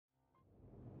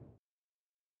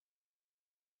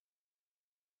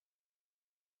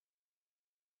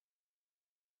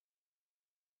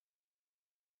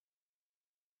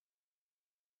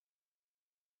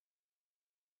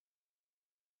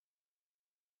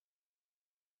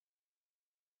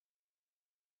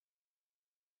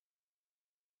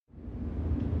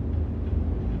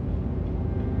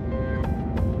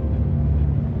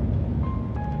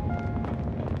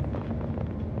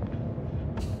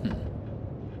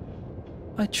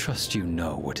I trust you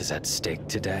know what is at stake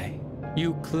today.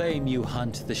 You claim you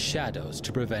hunt the shadows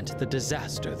to prevent the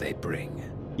disaster they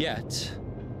bring. Yet,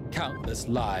 countless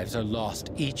lives are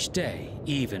lost each day,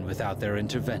 even without their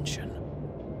intervention.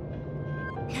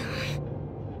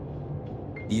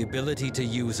 The ability to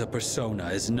use a persona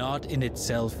is not in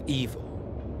itself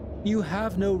evil. You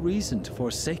have no reason to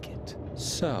forsake it.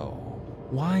 So,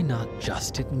 why not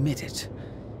just admit it?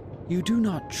 You do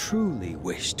not truly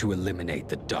wish to eliminate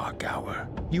the Dark Hour.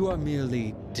 You are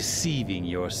merely deceiving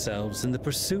yourselves in the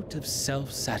pursuit of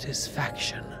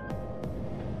self-satisfaction.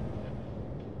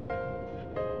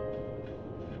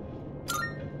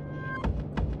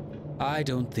 I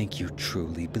don't think you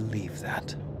truly believe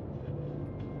that.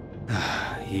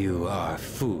 You are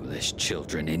foolish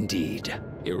children indeed.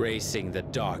 Erasing the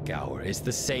Dark Hour is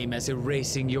the same as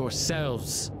erasing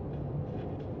yourselves.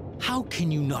 How can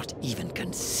you not even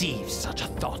conceive such a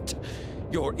thought?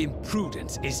 Your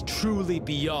imprudence is truly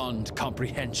beyond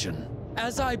comprehension.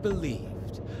 As I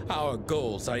believed, our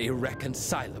goals are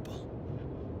irreconcilable.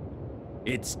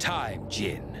 It's time,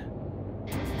 Jin.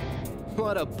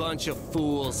 What a bunch of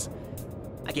fools.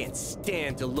 I can't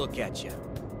stand to look at you.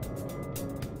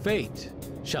 Fate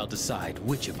shall decide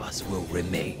which of us will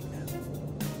remain.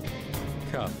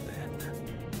 Come then.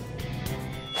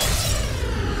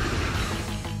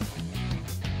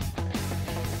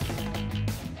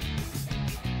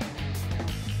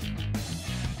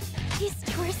 These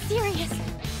two are serious.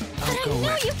 But I go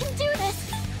know with- you can do this.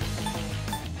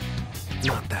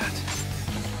 Not that.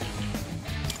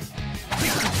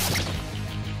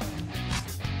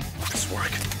 This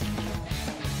work.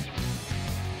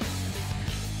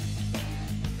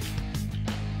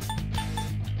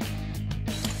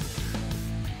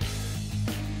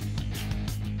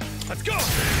 Let's go!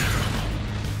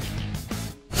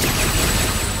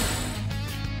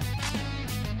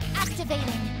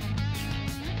 Activating.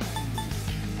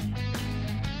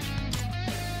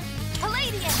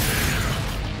 Palladium.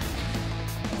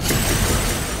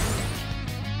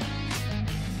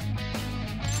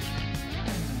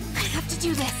 I have to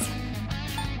do this.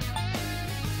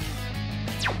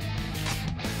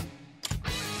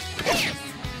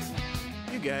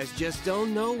 You guys just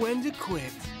don't know when to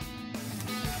quit.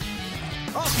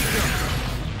 Off you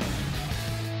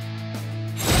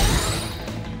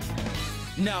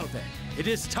go! Now then, it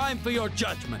is time for your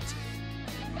judgment.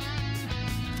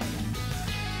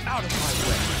 Out of my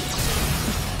way.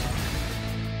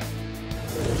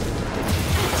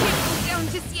 I can't go down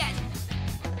just yet.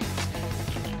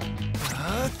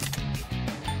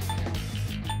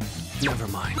 Never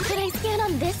mind. Should I scan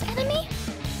on this enemy?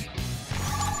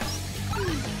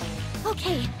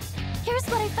 Okay, here's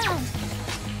what I found.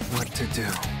 What to do?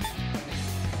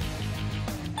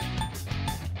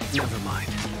 Never mind.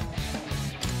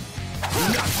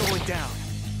 Not going down.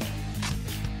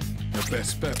 The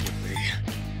best bet would be...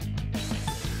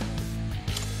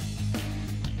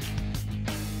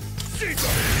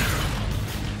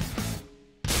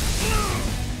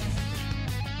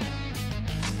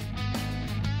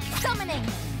 Summoning.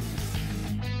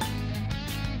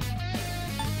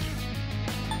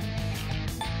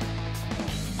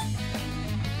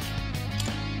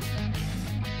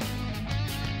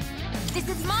 This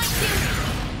is my duty.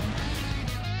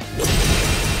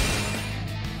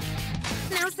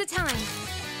 Now's the time.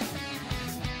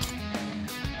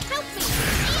 Help me,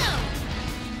 Eo!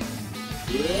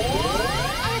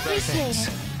 I appreciate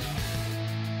it.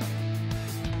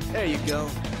 There you go.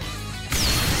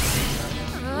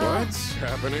 What's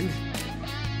happening?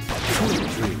 Sweet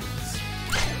dreams.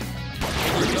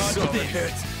 So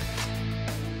hit.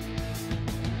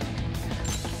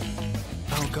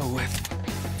 I'll go with...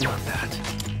 not that.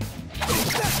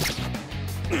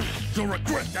 You'll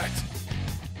regret that!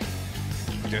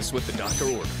 Just what the doctor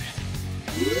ordered.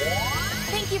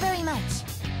 Thank you very much.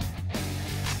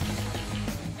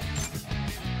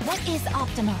 What is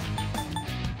optimal?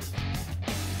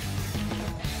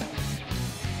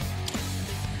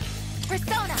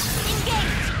 Persona,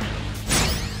 engage!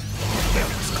 That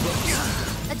was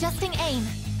close. Adjusting aim.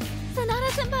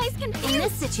 Sonata Senpai's confused. In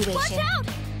this situation. Watch out!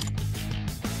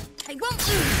 I won't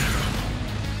lose.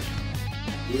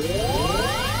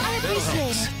 I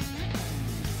appreciate it.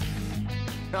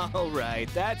 All right,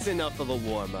 that's enough of a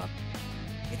warm-up.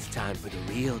 It's time for the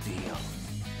real deal.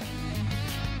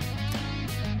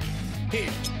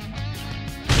 Here.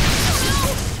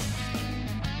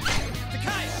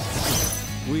 Takaya!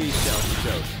 We shall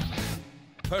show them.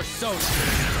 Persona!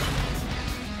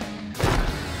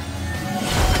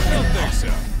 Don't think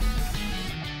so.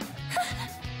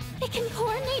 They can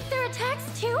coordinate their attacks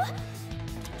too?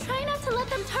 Try not to let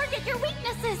them target your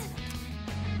weaknesses.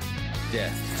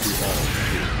 Death to all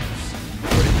fools.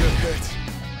 Pretty good hit.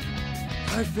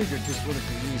 I figured this wouldn't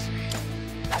be easy.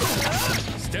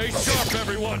 Stay sharp,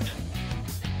 everyone!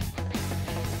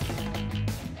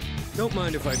 Don't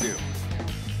mind if I do.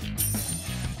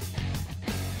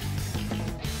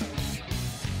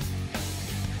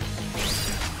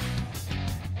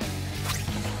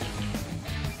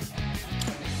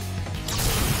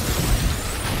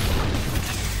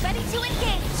 Ready to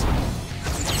engage!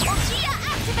 Orgia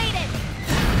activated!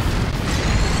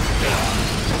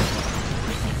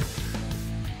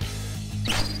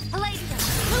 Palladium,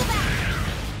 move out!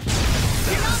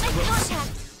 Do not make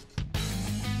contact!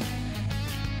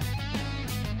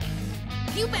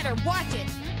 You better watch it!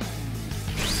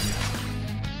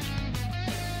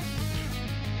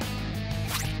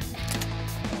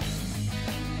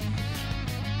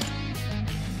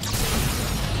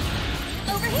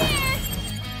 Over here!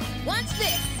 Watch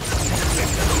this!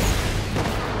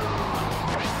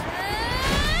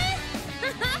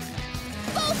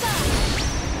 Bofa!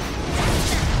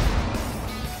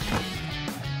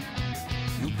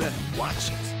 You better watch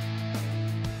it.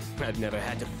 I've never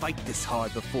had to fight this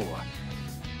hard before.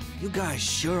 You guys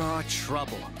sure are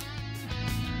trouble.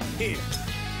 Here.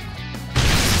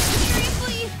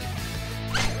 Seriously?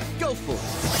 Go for it.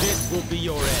 This will be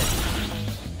your end.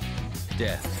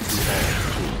 Death to all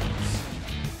fools.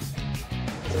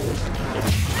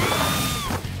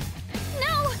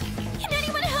 No! Can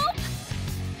anyone help?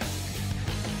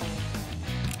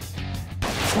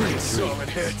 Pretty solid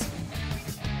hit.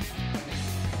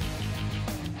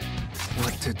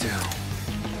 What to do?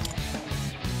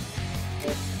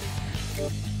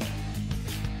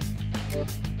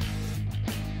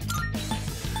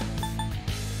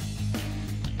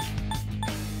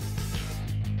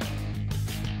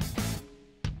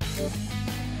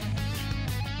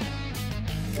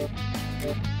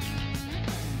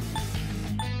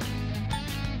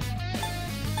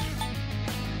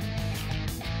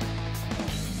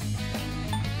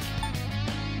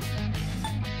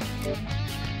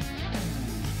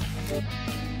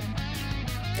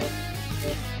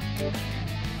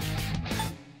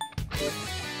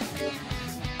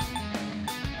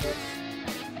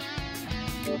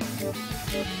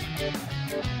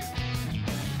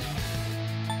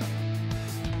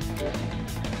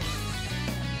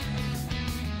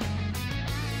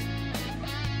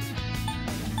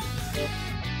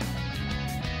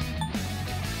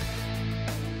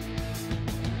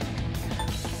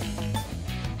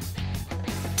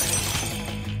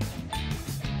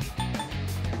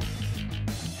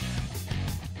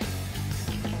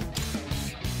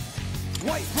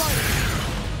 White light!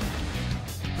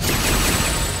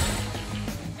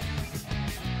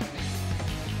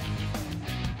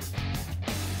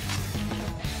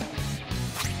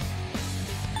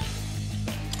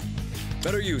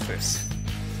 Better use this.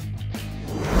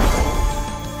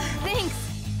 Thanks!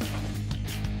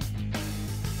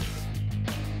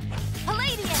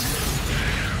 Palladium!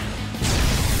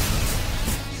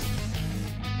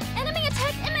 Enemy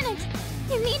attack imminent!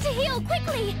 You need to heal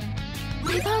quickly!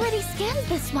 I've already scanned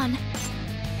this one.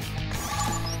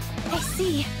 I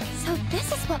see. So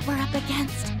this is what we're up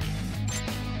against.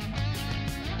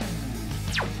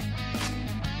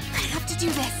 I have to do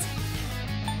this.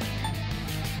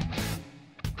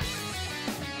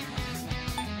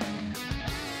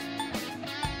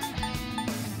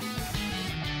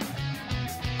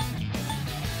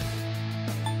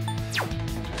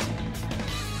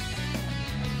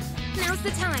 Now's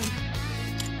the time.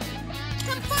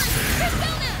 Some fun!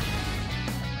 Persona!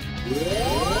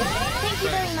 Thank you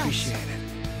very much. Appreciate it.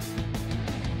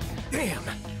 Damn!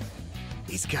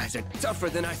 These guys are tougher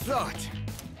than I thought.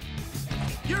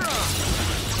 You're on!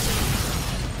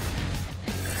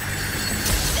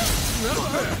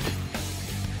 Not bad.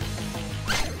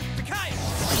 Takaya!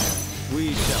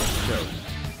 We shall show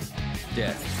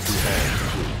death to all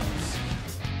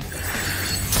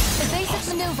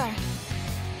Evasive maneuver. fools.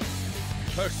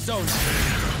 Persona!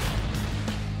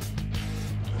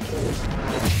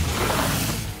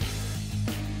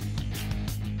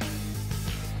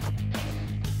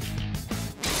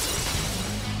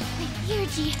 My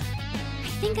energy. I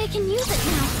think I can use it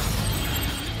now.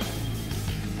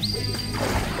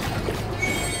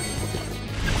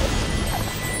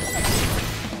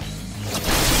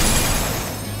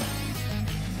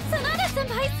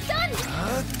 Sonata-senpai's stunned!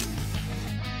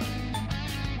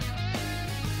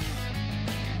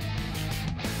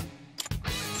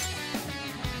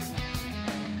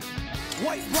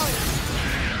 White light!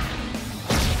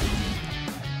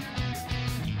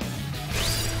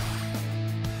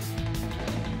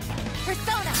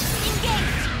 Persona,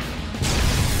 engage!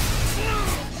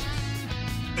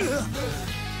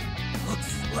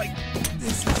 Looks like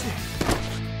this is it.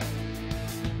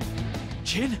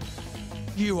 Jin,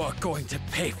 you are going to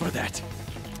pay for that.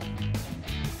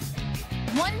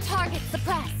 One target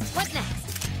suppressed. What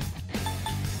next?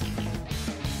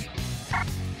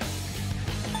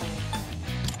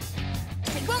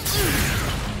 I won't lose!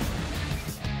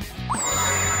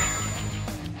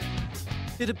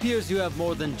 It appears you have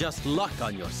more than just luck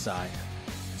on your side.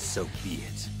 So be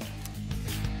it.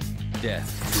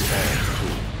 Death to all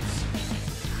fools.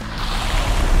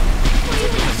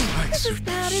 This is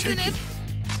bad, isn't it?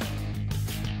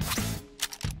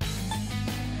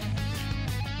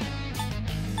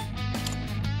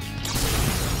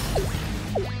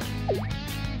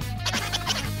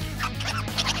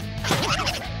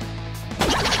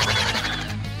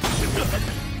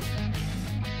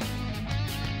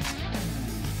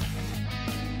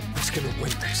 Who's gonna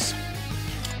win this?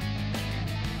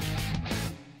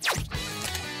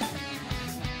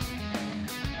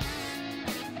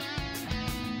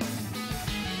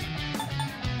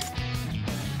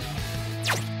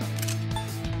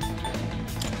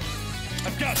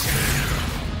 I've got this!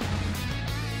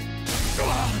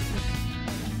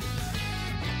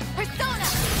 Persona!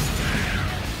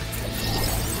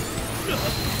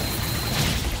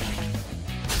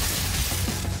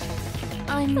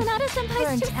 I'm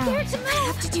Sonata-senpai's too scared to move! I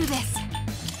have to do this!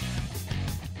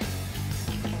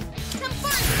 Come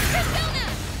first! Persona!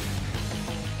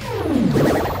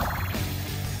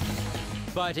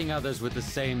 Fighting others with the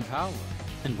same power,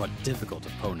 and what difficult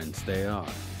opponents they are.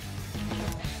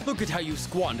 Look at how you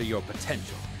squander your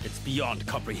potential. It's beyond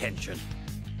comprehension.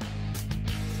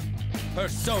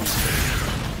 Persona!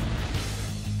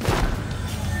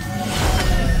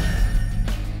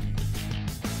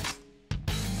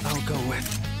 I'll go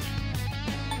with...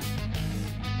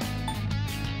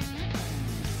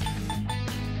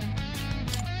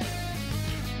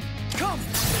 Come!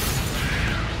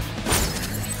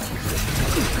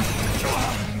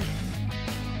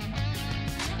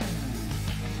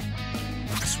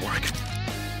 Will this work?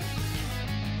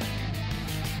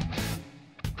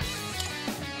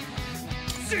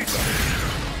 Caesar!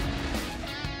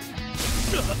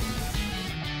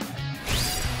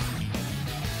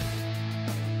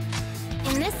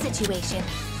 In this situation...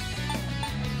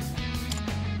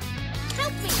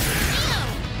 Help me!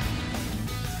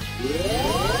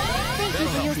 Thank you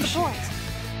for your support.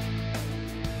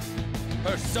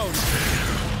 Persona!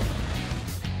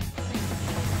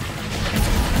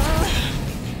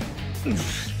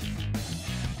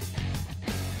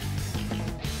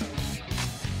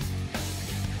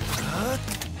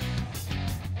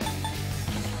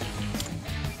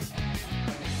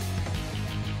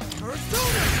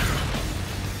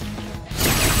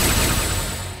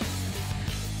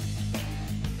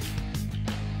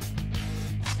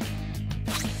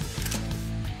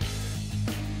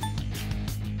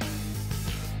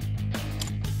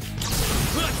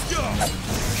 Let's go!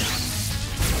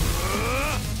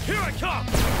 Here I come!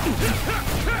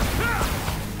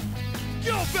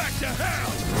 Go back to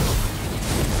hell!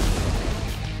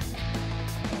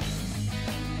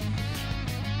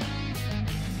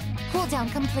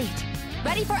 Cooldown complete.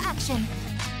 Ready for action.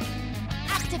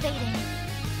 Activating.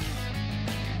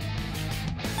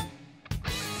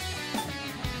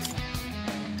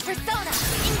 Persona,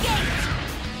 engage!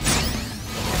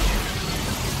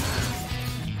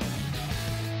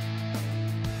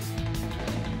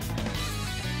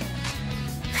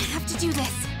 I have to do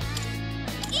this.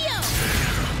 EO!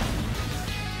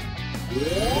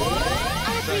 I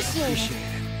appreciate it.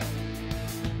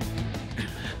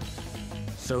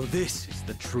 So this is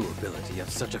the true ability of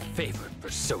such a favored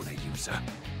Persona user.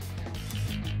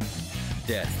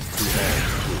 Death to all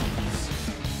fools.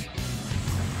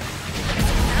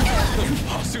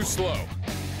 Too slow.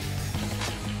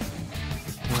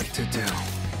 What to do?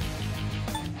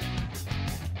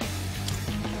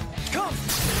 Come!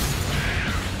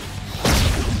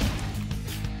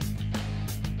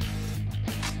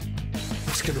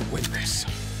 Who's gonna win this?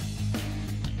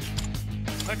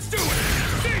 Let's do it!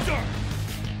 Caesar!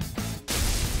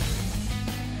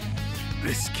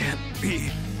 This can't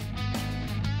be.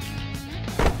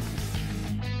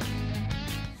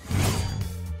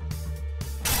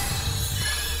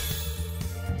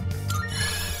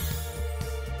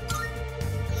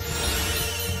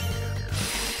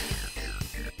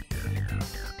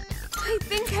 I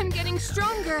think I'm getting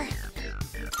stronger.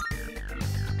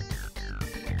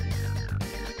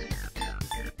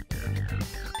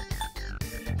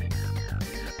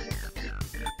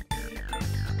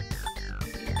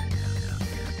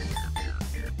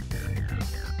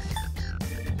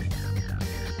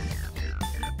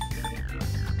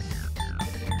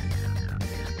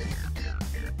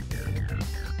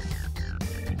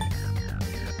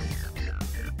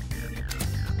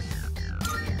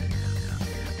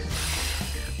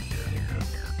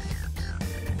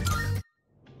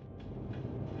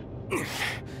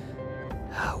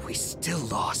 We still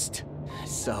lost.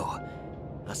 So,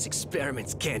 us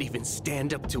experiments can't even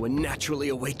stand up to a naturally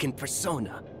awakened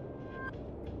persona.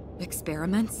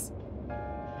 Experiments?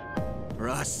 For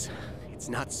us, it's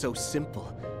not so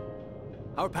simple.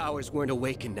 Our powers weren't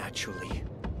awakened naturally.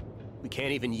 We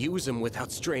can't even use them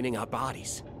without straining our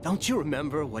bodies. Don't you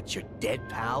remember what your dead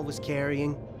pal was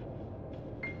carrying?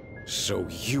 So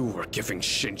you were giving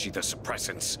Shinji the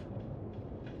suppressants?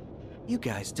 You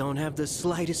guys don't have the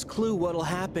slightest clue what'll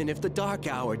happen if the Dark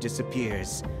Hour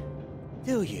disappears,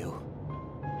 do you?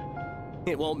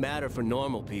 It won't matter for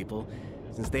normal people,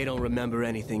 since they don't remember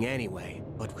anything anyway.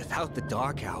 But without the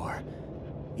Dark Hour,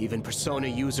 even Persona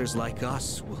users like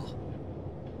us will...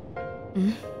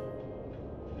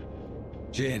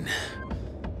 Jin,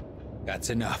 that's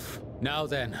enough. Now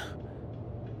then,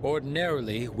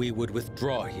 ordinarily we would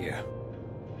withdraw here.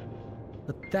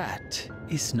 But that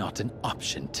is not an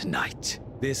option tonight.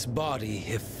 This body,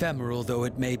 ephemeral though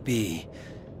it may be,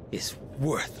 is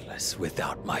worthless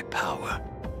without my power.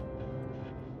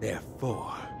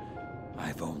 Therefore,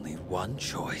 I've only one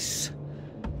choice.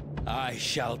 I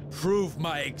shall prove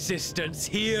my existence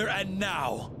here and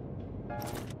now.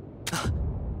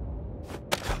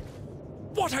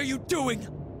 What are you doing?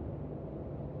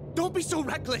 Don't be so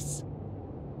reckless!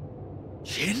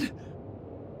 Jin?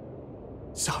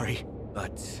 Sorry,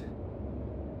 but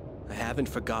I haven't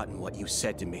forgotten what you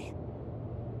said to me.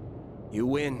 You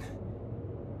win.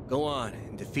 Go on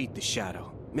and defeat the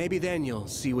Shadow. Maybe then you'll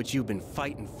see what you've been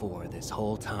fighting for this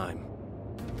whole time.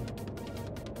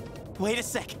 Wait a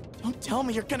sec! Don't tell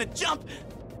me you're gonna jump!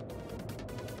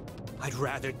 I'd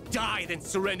rather die than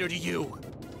surrender to you!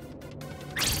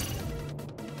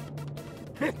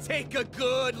 Take a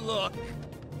good look!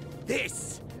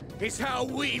 This is how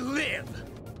we live!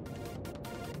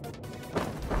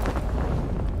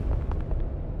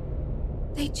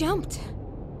 They jumped.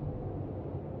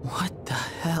 What the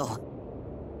hell?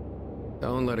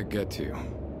 Don't let it get to you.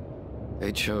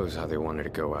 They chose how they wanted to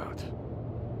go out.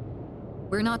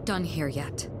 We're not done here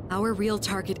yet. Our real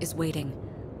target is waiting.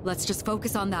 Let's just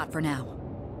focus on that for now.